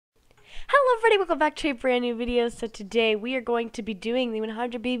everybody, welcome back to a brand new video. So today we are going to be doing the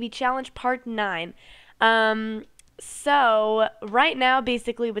 100 Baby Challenge Part 9. So right now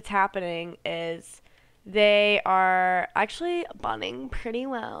basically what's happening is they are actually bonding pretty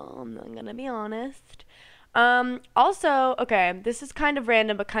well, I'm gonna be honest. Also, okay, this is kind of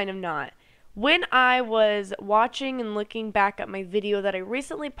random but kind of not. When I was watching and looking back at my video that I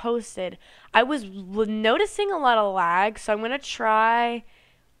recently posted, I was noticing a lot of lag, so I'm going to try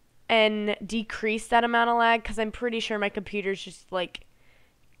and decrease that amount of lag because I'm pretty sure my computer's just like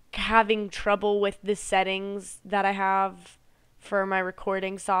having trouble with the settings that I have for my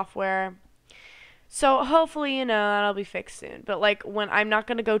recording software. So hopefully, that'll be fixed soon. But like when I'm not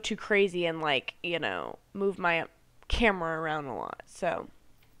going to go too crazy and like, move my camera around a lot. So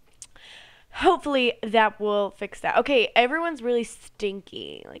hopefully that will fix that. Okay, everyone's really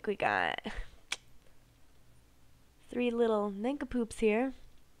stinky. Like we got 3 little nincompoops here,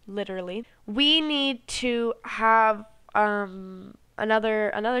 literally. We need to have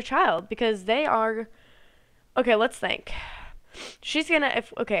another child because they are. Okay, let's think. She's gonna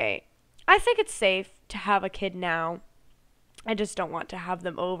I think it's safe to have a kid now. I just don't want to have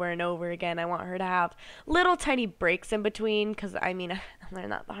them over and over again. I want her to have little tiny breaks in between because, I mean, I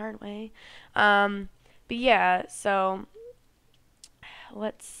learned that the hard way. But yeah, so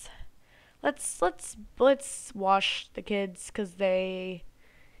let's wash the kids because they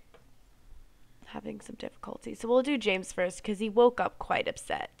having some difficulty. So we'll do James first because he woke up quite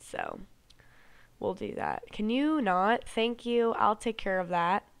upset. So we'll do that. Can you not? Thank you. I'll take care of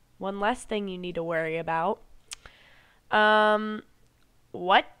that. One less thing you need to worry about.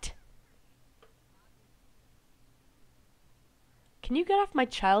 What? Can you get off my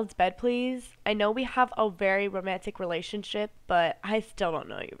child's bed, please? I know we have a very romantic relationship, but I still don't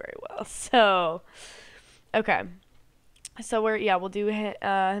know you very well. So, okay. So we'll do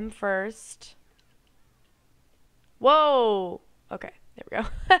him first. Whoa! Okay, there we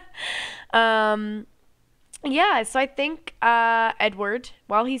go. Yeah, so I think, Edward,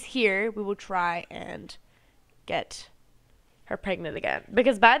 while he's here, we will try and get her pregnant again.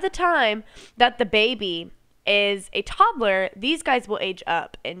 Because by the time that the baby is a toddler, these guys will age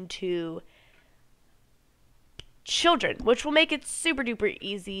up into children, which will make it super duper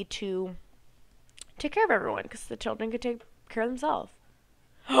easy to take care of everyone because the children can take care of themselves.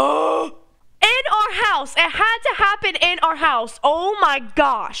 In our house! It had to happen in our house. Oh my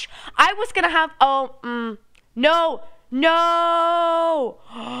gosh. I was gonna have, no.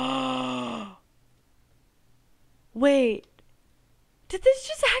 Wait. Did this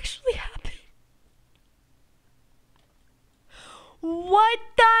just actually happen? What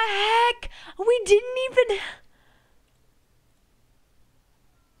the heck? We didn't even...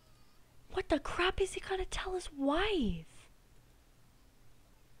 What the crap is he gonna tell his wife?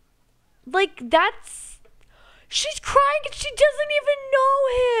 Like, that's... She's crying and she doesn't even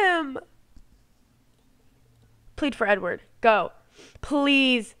know him. Plead for Edward. Go.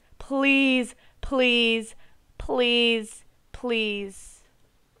 Please, please, please, please, please.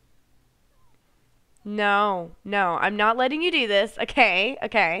 No, I'm not letting you do this. Okay.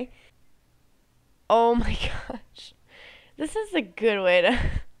 Oh my gosh. This is a good way to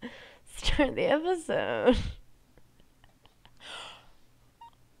start the episode.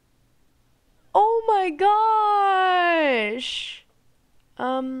 Oh my gosh.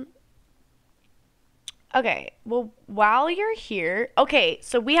 Okay, well, while you're here... Okay,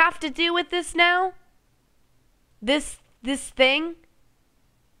 so we have to deal with this now? This thing?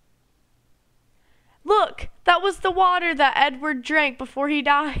 Look, that was the water that Edward drank before he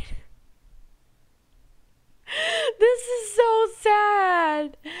died. This is so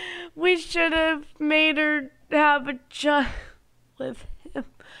sad. We should have made her have a child with him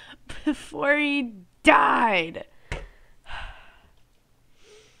before he died.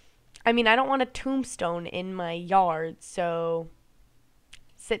 I mean, I don't want a tombstone in my yard, so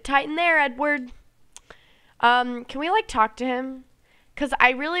sit tight in there, Edward. Can we, like, talk to him? Because I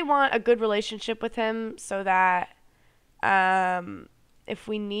really want a good relationship with him so that, if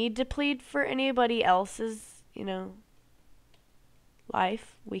we need to plead for anybody else's,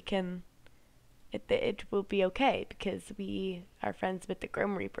 life, we can, it will be okay because we are friends with the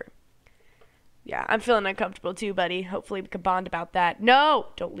Grim Reaper. Yeah, I'm feeling uncomfortable too, buddy. Hopefully we can bond about that. No!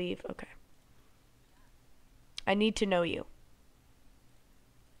 Don't leave. Okay. I need to know you.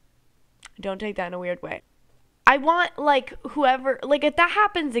 Don't take that in a weird way. I want, like, whoever... Like, if that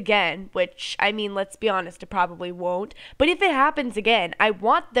happens again, which, I mean, let's be honest, it probably won't. But if it happens again, I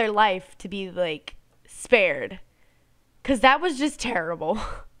want their life to be, like, spared. Because that was just terrible.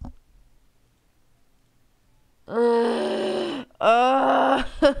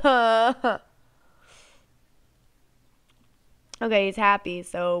 Okay, he's happy,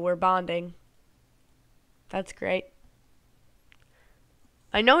 so we're bonding. That's great.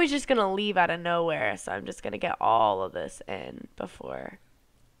 I know he's just gonna leave out of nowhere, so I'm just gonna get all of this in before.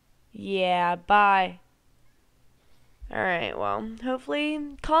 Yeah, bye. Alright, well, hopefully,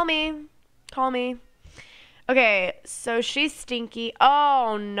 call me. Call me. Okay, so she's stinky.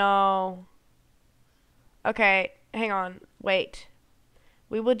 Oh, no. Okay, hang on. Wait.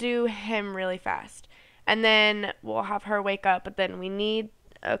 We will do him really fast. And then we'll have her wake up, but then we need...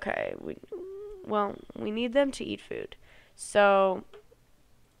 Okay, we need them to eat food. So,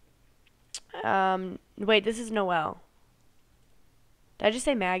 wait, this is Noelle. Did I just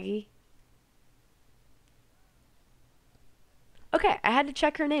say Maggie? Okay, I had to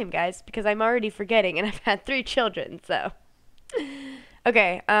check her name, guys, because I'm already forgetting, and I've had 3 children, so.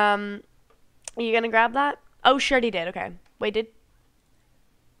 Okay, are you gonna grab that? Oh, she already did, okay. Wait, did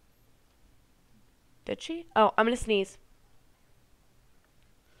she? Oh, I'm gonna sneeze.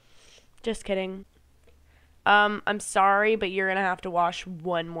 Just kidding. I'm sorry, but you're gonna have to wash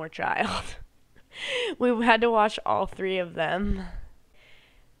one more child. We had to wash all 3 of them.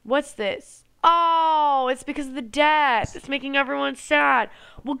 What's this? Oh, it's because of the death. It's making everyone sad.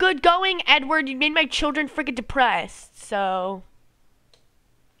 Well, good going, Edward. You made my children freaking depressed. So,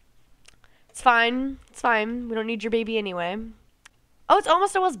 it's fine. It's fine. We don't need your baby anyway. Oh, it's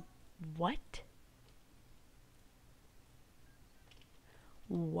almost almost. What?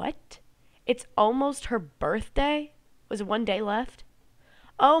 What? It's almost her birthday? Was 1 day left?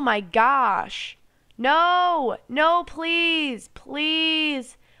 Oh my gosh. No. No, please.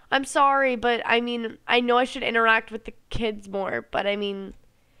 Please. I'm sorry, but I mean, I know I should interact with the kids more, but I mean,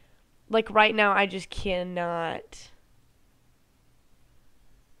 like right now, I just cannot.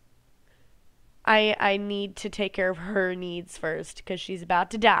 I need to take care of her needs first because she's about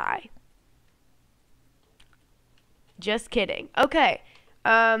to die. Just kidding. Okay.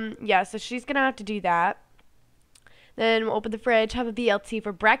 Yeah, so she's gonna have to do that. Then we'll open the fridge, have a BLT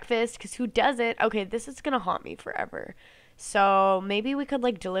for breakfast, because who doesn't? Okay, this is gonna haunt me forever. So maybe we could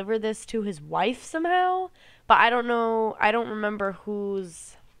like deliver this to his wife somehow, but I don't know. I don't remember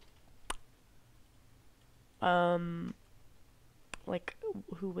who's like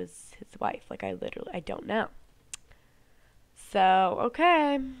who was his wife. Like I don't know. So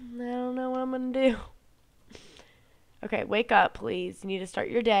okay, I don't know what I'm gonna do. Okay, wake up, please. You need to start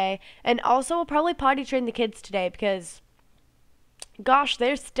your day, and also we'll probably potty train the kids today because, gosh,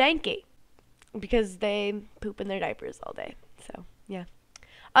 they're stanky. Because they poop in their diapers all day. So, yeah.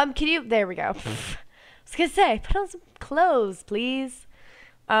 Can you... There we go. I was gonna say, put on some clothes, please.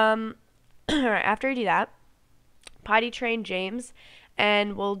 Alright, after I do that, potty train James,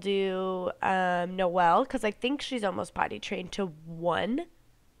 and we'll do, Noelle, because I think she's almost potty trained to 1.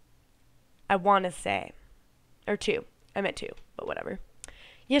 I want to say. Or 2. I meant 2, but whatever.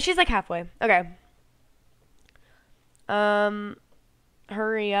 Yeah, she's like halfway. Okay.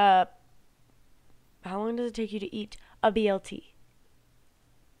 Hurry up. How long does it take you to eat a BLT?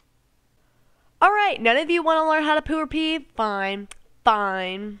 Alright, none of you want to learn how to poo or pee? Fine.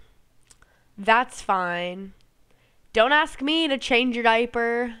 Fine. That's fine. Don't ask me to change your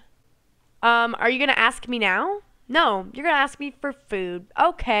diaper. Are you going to ask me now? No, you're going to ask me for food.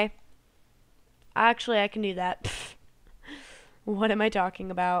 Okay. Actually, I can do that. What am I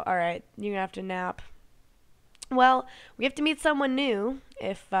talking about? Alright, you're going to have to nap. Well, we have to meet someone new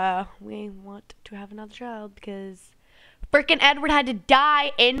if we want to have another child because frickin' Edward had to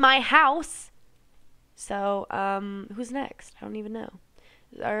die in my house. So, who's next? I don't even know.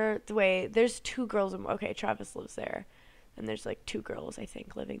 Wait, there's 2 girls. Okay, Travis lives there. And there's like 2 girls, I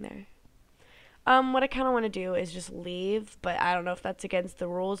think, living there. What I kind of want to do is just leave, but I don't know if that's against the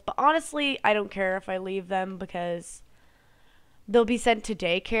rules. But honestly, I don't care if I leave them because they'll be sent to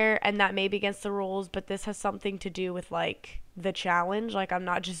daycare, and that may be against the rules, but this has something to do with, like, the challenge. Like, I'm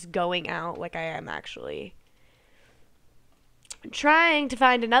not just going out like I am actually trying to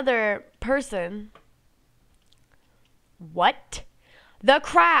find another person. What the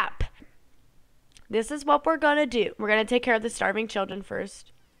crap? This is what we're gonna do. We're gonna take care of the starving children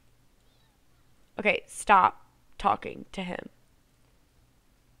first. Okay, stop talking to him.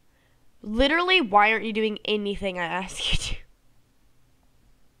 Literally, why aren't you doing anything I ask you to?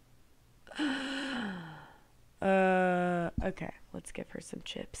 Okay, let's give her some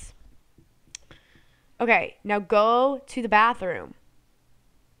chips. Okay, now go to the bathroom.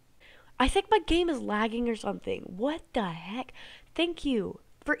 I think my game is lagging or something. What the heck? Thank you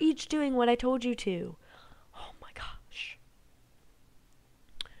for each doing what I told you to. Oh my gosh.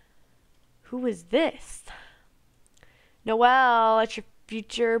 Who is this? Noelle, it's your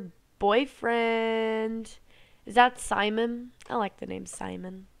future boyfriend. Is that Simon? I like the name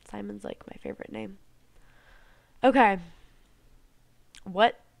Simon. Simon's like my favorite name. Okay.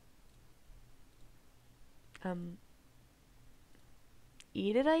 What?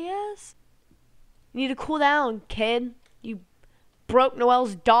 Eat it, I guess? You need to cool down, kid. You broke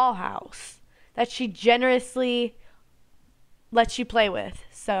Noelle's dollhouse that she generously lets you play with.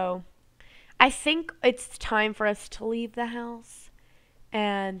 So I think it's time for us to leave the house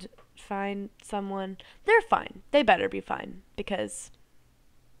and find someone. They're fine. They better be fine, because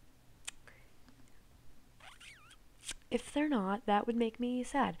if they're not, that would make me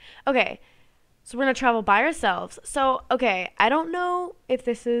sad. Okay, so we're gonna travel by ourselves. So, okay, I don't know if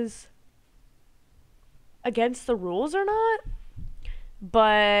this is against the rules or not,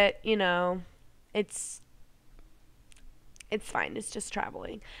 but, you know, it's fine. It's just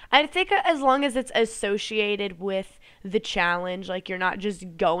traveling. I think as long as it's associated with the challenge, like you're not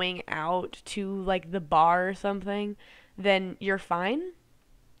just going out to like the bar or something, then you're fine.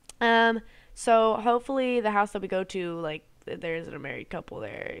 So hopefully the house that we go to, like, there isn't a married couple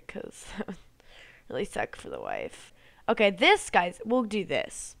there, because really suck for the wife. Okay, this, guys, we'll do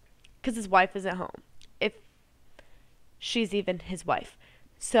this because his wife isn't home, if she's even his wife.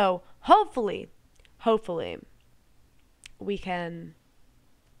 So hopefully we can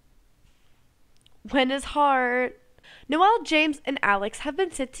win his heart. Noelle, James, and Alex have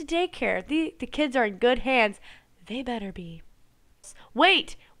been sent to daycare. The kids are in good hands. They better be.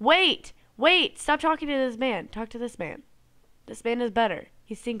 Wait. Stop talking to this man. Talk to this man. This man is better.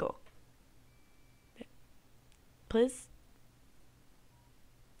 He's single. Please?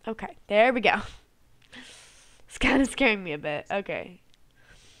 Okay, there we go. It's kind of scaring me a bit. Okay.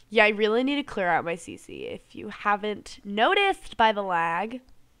 Yeah, I really need to clear out my CC. If you haven't noticed by the lag,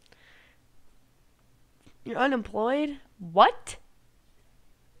 you're unemployed? What?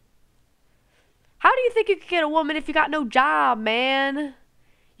 How do you think you could get a woman if you got no job, man?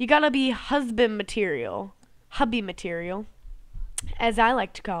 You gotta be husband material. Hubby material, as I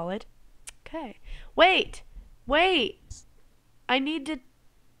like to call it. Okay. Wait. We need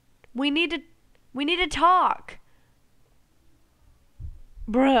to talk.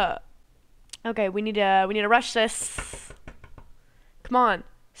 Bruh. Okay, we need to rush this. Come on.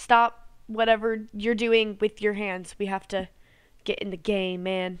 Stop whatever you're doing with your hands. We have to get in the game,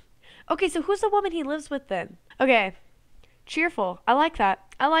 man. Okay, so who's the woman he lives with then? Okay. Cheerful. I like that.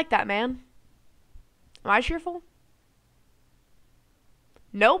 Man. Am I cheerful?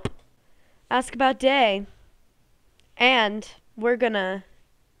 Nope. Ask about day. And we're gonna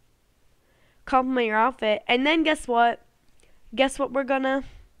compliment your outfit. And then guess what? Guess what we're gonna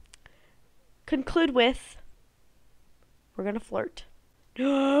conclude with? We're gonna flirt.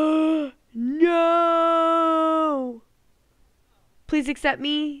 No! Please accept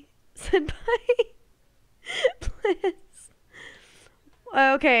me, senpai. Please.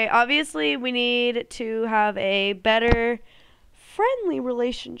 Okay, obviously we need to have a better friendly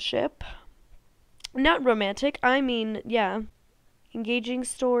relationship. Not romantic, I mean, yeah. Engaging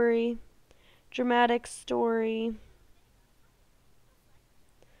story. Dramatic story.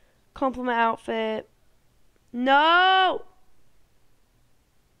 Compliment outfit. No!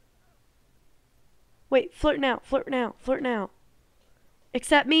 Wait, flirt now.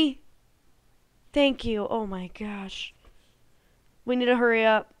 Accept me? Thank you. Oh my gosh. We need to hurry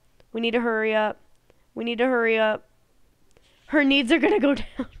up. Her needs are gonna go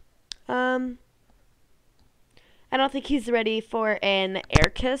down. I don't think he's ready for an air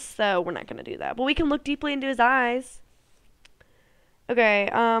kiss, so we're not gonna do that. But we can look deeply into his eyes. Okay,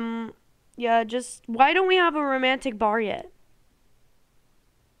 yeah, just, why don't we have a romantic bar yet?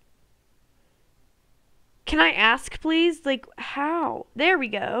 Can I ask, please? Like, how? There we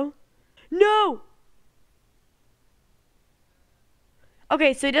go. No!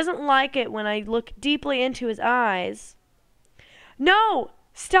 Okay, so he doesn't like it when I look deeply into his eyes. No!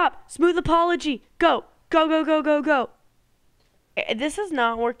 Stop! Smooth apology! Go! This is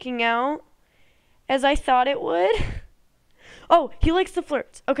not working out as I thought it would. Oh, he likes the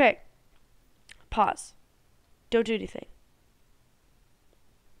flirts. Okay. Pause. Don't do anything.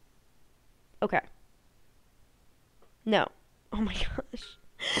 Okay. No. Oh my gosh.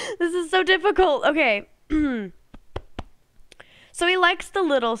 This is so difficult. Okay. So he likes the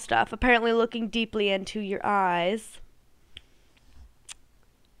little stuff. Apparently looking deeply into your eyes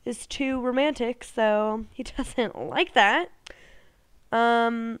is too romantic, so he doesn't like that.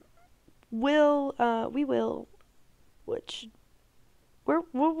 We will, which,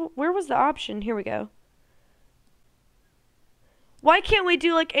 where was the option? Here we go. Why can't we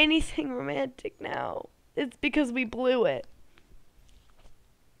do like anything romantic now? It's because we blew it.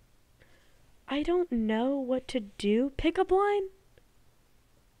 I don't know what to do. Pickup line?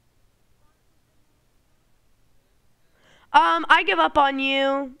 I give up on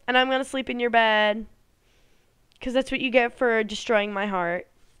you, and I'm gonna sleep in your bed. Because that's what you get for destroying my heart.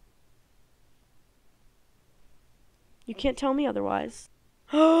 You can't tell me otherwise.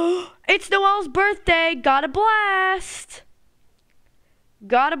 It's Noelle's birthday. Got a blast.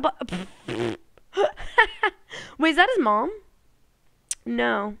 Got a Wait, is that his mom?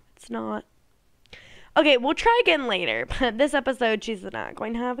 No, it's not. Okay, we'll try again later. But this episode, she's not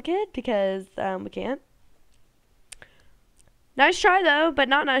going to have a kid because we can't. Nice try, though, but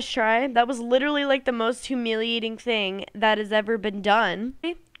not nice try. That was literally like the most humiliating thing that has ever been done.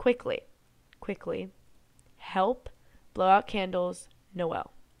 Quickly. Help blow out candles,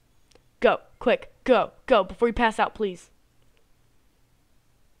 Noelle. Go, quick, go, before you pass out, please.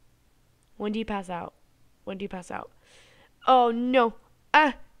 When do you pass out? Oh, no.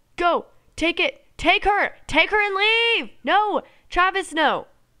 Go. Take it. Take her and leave. No, Travis, no.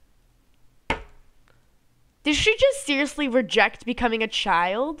 Did she just seriously reject becoming a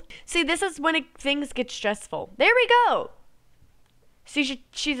child? See, this is when things get stressful. There we go. See,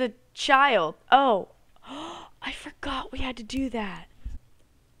 she's a child. Oh, I forgot we had to do that.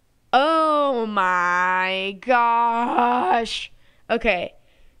 Oh my gosh. Okay,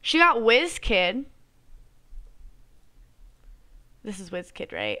 she got Whiz Kid. This is Whiz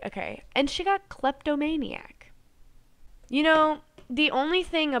Kid, right? Okay, and she got Kleptomaniac. You know, the only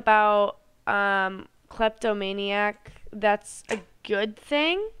thing about Kleptomaniac that's a good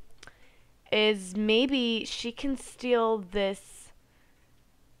thing is maybe she can steal this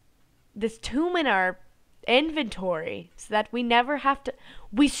tomb in our inventory so that we never have to.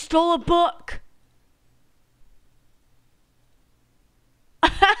 We stole a book.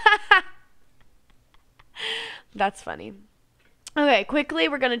 That's funny. Okay, quickly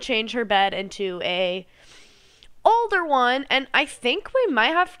we're gonna change her bed into a older one, and I think we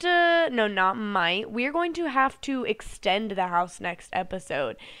might have to, no, not might, we're going to have to extend the house next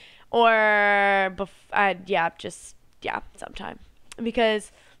episode, or sometime,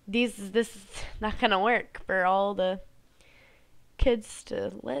 because this is not gonna work for all the kids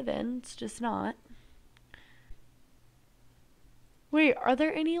to live in. It's just not. Wait, are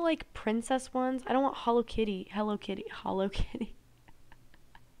there any like princess ones? I don't want Hello Kitty.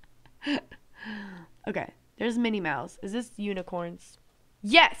 Okay. There's Minnie Mouse. Is this unicorns?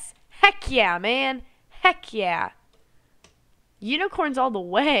 Yes! Heck yeah, man! Heck yeah! Unicorns all the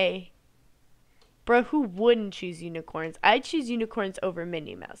way. Bro, who wouldn't choose unicorns? I'd choose unicorns over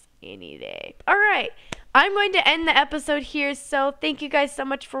Minnie Mouse any day. Alright, I'm going to end the episode here, so thank you guys so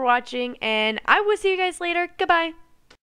much for watching, and I will see you guys later. Goodbye!